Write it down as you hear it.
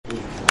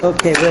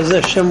Okay, Be'ez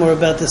Hashem, we're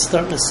about to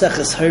start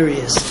Maseches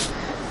Horayos.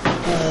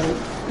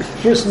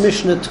 First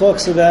Mishnah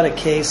talks about a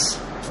case,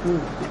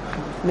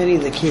 many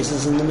of the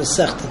cases in the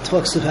Masechta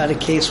talks about a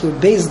case where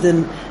Beis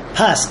Din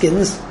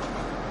paskins,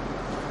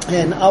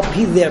 and al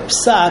pi their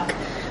psak,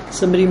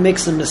 somebody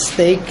makes a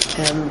mistake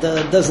and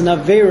does an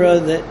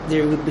avera that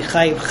there would be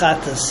chayiv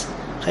chatas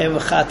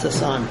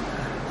on.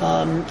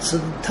 So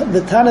the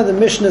Tana of the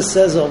Mishnah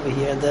says over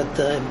here that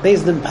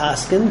Beis Din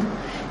paskin,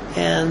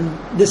 and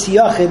this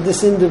yachid,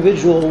 this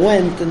individual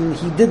went and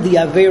he did the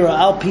avera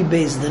al pi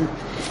Beis Din.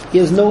 He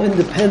has no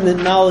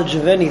independent knowledge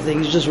of anything.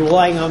 He's just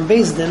relying on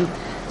Beis Din.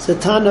 So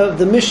Tana of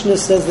the Mishnah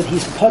says that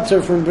he's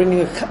putter from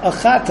bringing a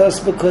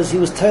chatas because he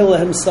was toila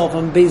himself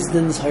on Beis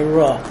Din's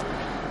hayra.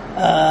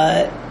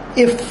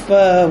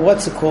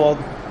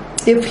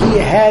 If he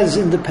has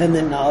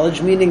independent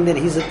knowledge, meaning that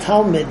he's a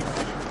talmid,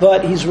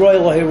 but he's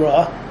royal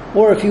hayra,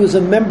 or if he was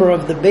a member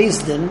of the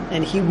Beis Din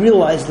and he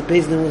realized the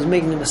Beis Din was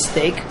making a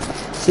mistake,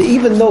 so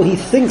even though he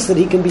thinks that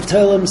he can be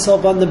toila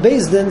himself on the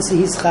Beis Din, so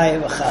he's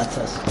chayav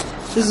chatas.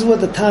 This is what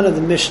the Tana of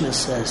the Mishnah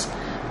says.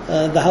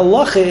 The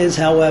halacha is,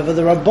 however,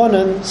 the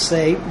Rabbanan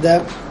say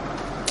that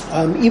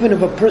even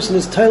if a person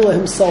is toila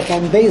himself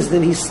on Beis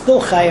Din, he's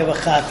still chayav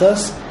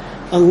chatas,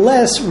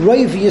 unless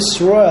Rav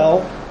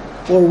Yisrael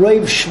or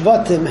Rav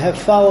Shvatim have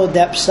followed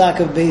that psak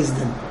of Beis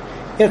Din.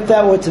 If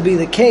that were to be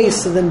the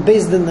case, so then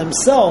Beis Din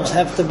themselves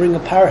have to bring a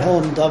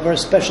parhelim davar, a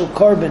special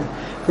carbon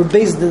for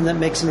Beis Din that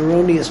makes an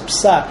erroneous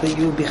psak that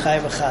you would be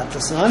chayav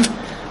chatas on.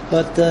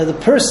 But the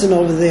person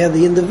over there,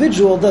 the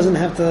individual, doesn't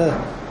have to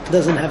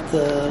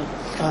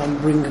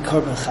bring a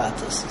carbon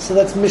chatas. So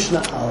that's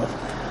Mishnah Aleph.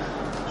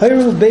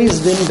 Hayru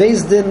Beis Din.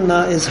 Beis Din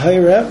is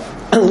hayra.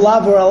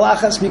 Lavor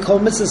alachas mikol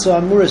mitzvahs or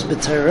amuris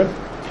b'Torah.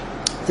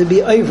 To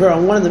be over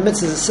on one of the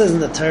mitzvahs it says in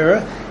the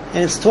Torah,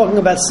 and it's talking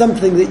about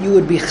something that you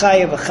would be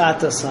chayav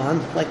chatas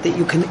on, like that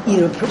you can eat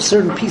a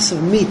certain piece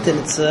of meat and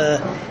it's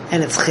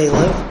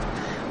chaylev.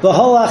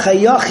 V'holach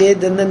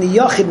hayachid, and then the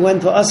yachid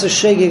went v'asa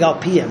shegeg al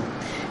piyam.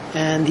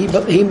 And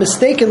he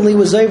mistakenly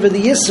was over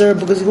the Yisr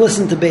because he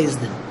listened to Beis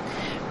Din.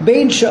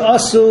 Bein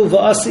she'asu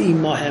v'asa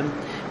imahem.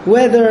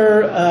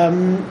 Whether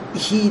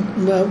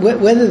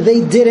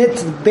they did it,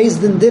 Beis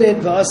Din did it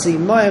v'asa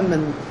imahem,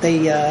 and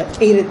they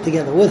ate it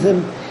together with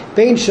him.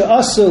 Bein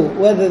she'asu,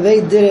 whether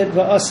they did it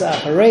v'asa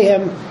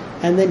achareihem,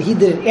 and then he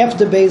did it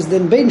after Beis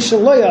Din. Bein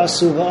she'lo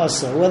yasu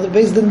v'asa, whether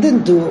Beis Din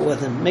didn't do it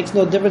with him, makes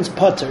no difference.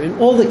 Potter. In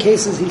all the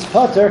cases, he's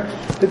potter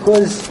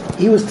because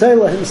he was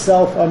toila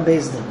himself on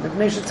Beis Din. If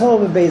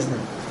Beis Din,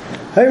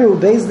 Hayru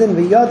Beis Din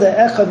v'yada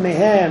echad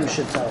mehem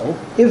shetau.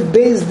 If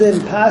Beis Din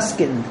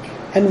paskin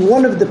and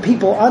one of the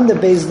people on the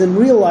Beis Din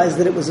realized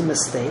that it was a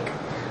mistake,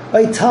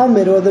 a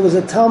talmid, or there was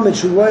a talmid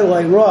shuroy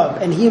like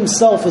Rob, and he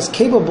himself was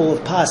capable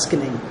of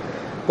paskining,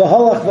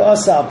 v'halach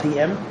v'asa al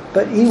piyem,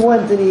 but he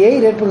went and he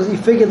ate it because he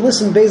figured,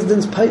 listen, Beis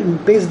Din's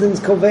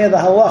kovei the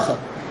halacha,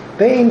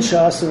 bein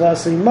sha'asu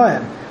v'asa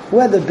imayim.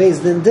 Whether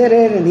Beis Din did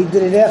it and he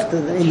did it after,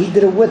 and he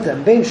did it with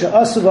them. Bein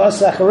she'asu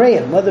v'asa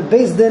achareim. Whether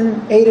Beis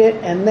Din ate it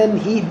and then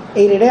he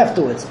ate it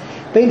afterwards.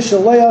 Bein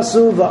she'lo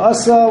yasu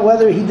v'asa.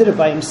 Whether he did it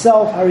by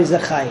himself, hariz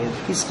chayiv.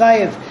 He's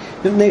chayiv.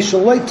 Mipnei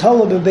she'lo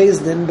tola beBeis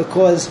Din,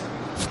 because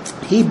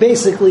he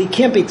basically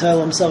can't be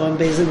tola himself on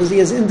Beis Din because he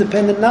has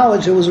independent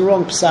knowledge it was a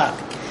wrong psak.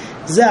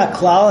 Zeh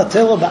klal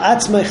atela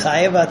ba'atzmei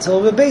chayiv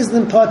atela beBeis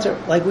Din potter.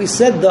 Like we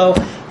said, though,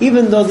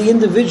 even the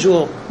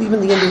individual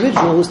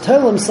who's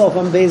tola himself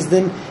on Beis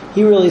Din,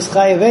 he really is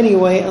chayiv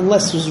anyway,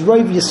 unless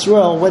Rav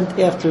Yisrael went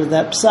after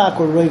that psak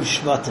or Rav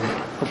Shvatim.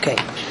 Okay.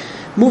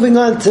 Moving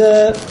on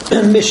to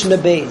Mishnah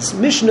Beis.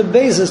 Mishnah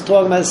Beis is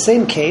talking about the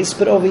same case,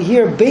 but over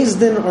here, Beis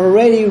Din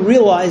already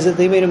realized that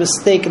they made a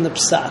mistake in the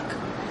psak.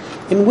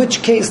 In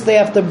which case, they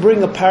have to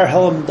bring a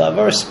parhelim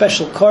davar, a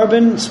special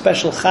carbon,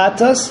 special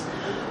chatas.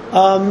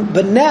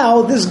 But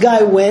now, this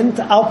guy went,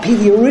 al pi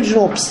the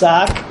original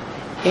psak,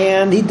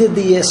 and he did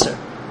the yisr.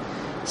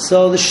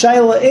 So the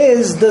shaila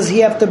is, does he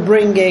have to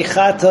bring a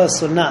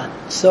chatas or not?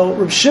 So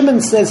Reb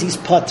Shimon says he's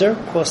putter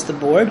across the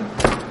board.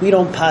 We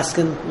don't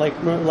paskin like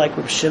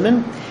Reb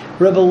Shimon.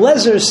 Reb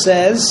Eliezer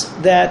says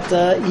that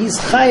he's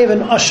chayiv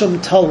and asham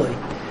talui.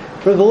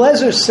 Reb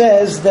Eliezer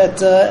says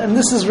that, and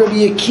this is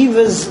Rabbi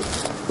Akiva's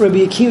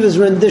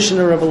rendition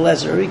of Reb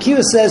Eliezer. Rabbi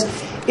Akiva says,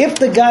 if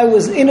the guy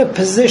was in a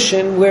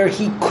position where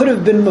he could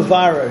have been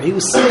mavarer, he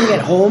was sitting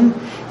at home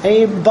and he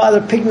didn't bother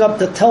picking up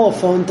the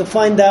telephone to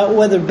find out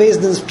whether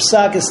Beis Din's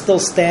psak is still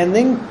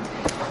standing.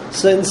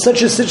 So in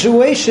such a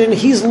situation,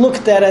 he's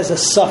looked at as a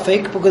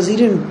suffix because he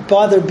didn't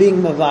bother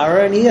being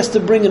mavarer, and he has to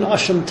bring an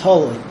asham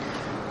talui.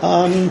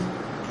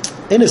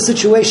 In a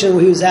situation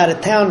where he was out of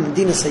town,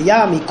 Medina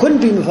Sayyam, he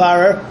couldn't be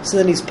mavarer, so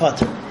then he's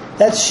putter.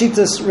 That's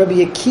Shitas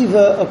Rabbi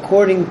Akiva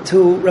according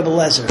to Rebbe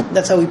Lezer.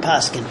 That's how we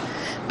paskin.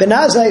 Ben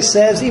Azai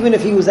says even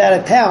if he was out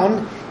of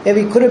town, if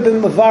he could have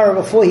been mavara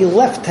before he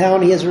left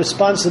town, he has a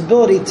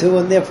responsibility to,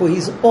 and therefore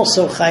he's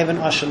also chayv and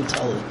asham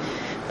tali.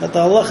 But the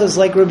halacha is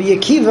like Rabbi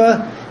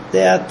Akiva,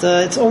 that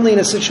it's only in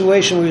a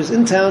situation where he was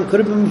in town, could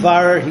have been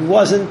mavara, he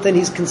wasn't, then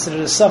he's considered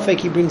a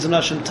suffix, he brings an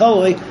asham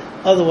tali,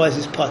 otherwise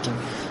he's patur.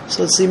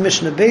 So let's see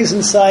Mishnah Beis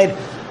inside.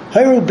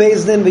 Hayru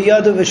Bezdin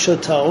v'yadu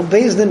v'shoto.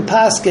 Bezdin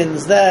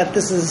paskins that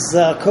this is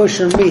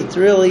kosher meat.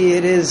 Really,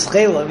 it is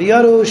chela.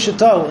 V'yadu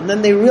v'shoto. And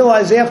then they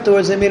realized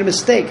afterwards they made a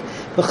mistake.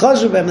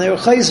 V'chazru b'hem, they were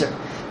chayzer.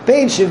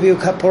 Bein sheviu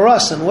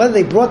kaparosim, whether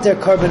they brought their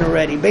carbon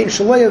already. Bein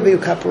shaloya viu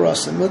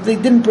kaparosim, whether they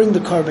didn't bring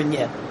the carbon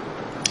yet.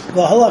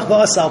 V'halach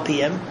v'asal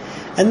pm.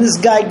 And this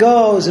guy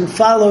goes and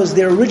follows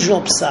their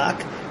original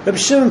psak. Rabbi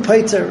Shimon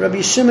Paiter,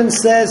 Rabbi Shimon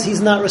says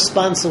he's not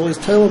responsible. He's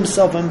told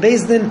himself on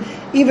Bezdin,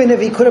 even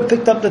if he could have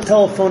picked up the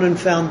telephone and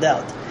found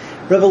out.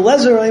 Rabbi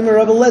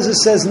Lezer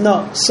says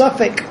no.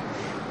 Suffix.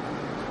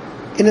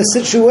 In a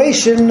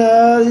situation,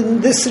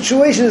 this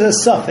situation is a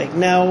suffix.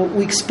 Now,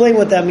 we explain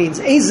what that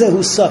means.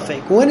 Ezehu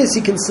suffix. When is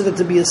he considered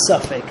to be a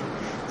suffix?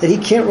 That he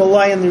can't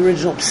rely on the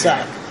original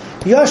psak.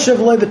 Yashav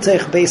loy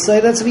b'teich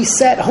beisai. That's if he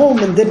sat home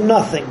and did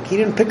nothing. He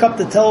didn't pick up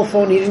the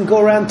telephone. He didn't go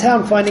around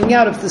town finding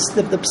out if the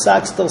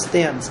psak still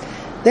stands.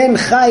 Then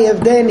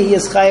chayev. Then he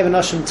is chayev and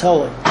ashim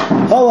tolim.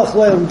 Halach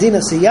loy Medina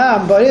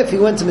Siyam. But if he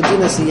went to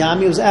Medina Siyam,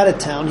 he was out of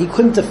town. He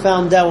couldn't have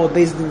found out what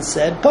Beis Din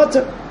said.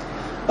 Potter.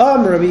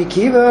 Rabbi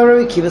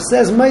Akiva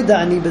says Maida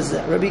ani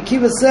bezeh. Rabbi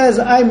Akiva says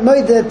I'm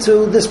Maida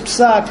to this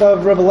psak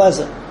of Rabbi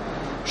Lezer.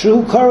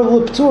 Shu karav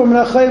l'ptur min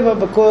ha'chayva,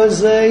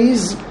 because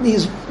he's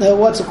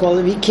what's it called?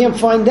 If he can't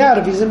find out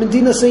if he's in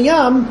Medina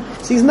Sayyam,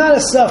 so he's not a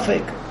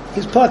suffix.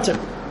 He's pater.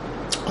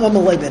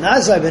 Amalei ben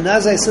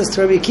Azai says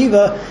to Rabbi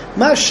Akiva,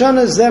 Ma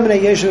shana zemene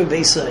yeshuv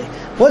beisai.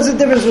 What's the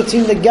difference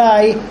between the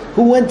guy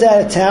who went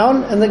out of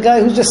town and the guy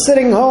who's just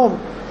sitting home?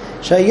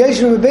 Shah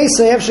yeshuv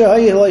beisai efshar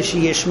hayeh loy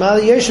sheyishma.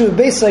 The yeshuv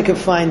beisai could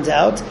find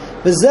out.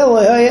 And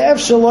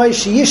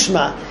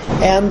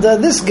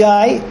this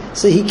guy,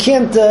 so he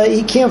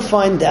can't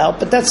find out,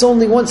 but that's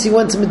only once he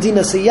went to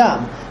Medina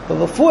Sayyam. But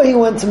before he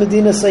went to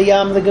Medina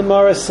Sayyam, the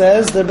Gemara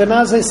says, the Ben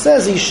Azai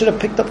says he should have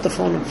picked up the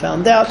phone and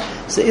found out.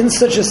 So in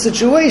such a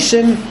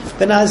situation,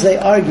 Ben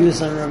Azai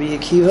argues on Rabbi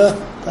Akiva.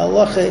 The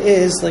halacha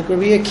is, like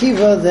Rabbi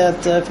Akiva,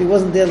 that if he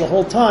wasn't there the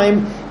whole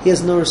time, he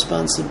has no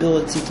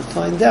responsibility to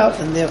find out,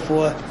 and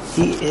therefore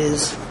he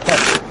is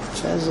patur.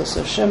 As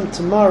Hashem,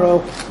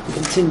 tomorrow we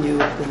continue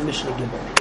with Mishnah Gimel.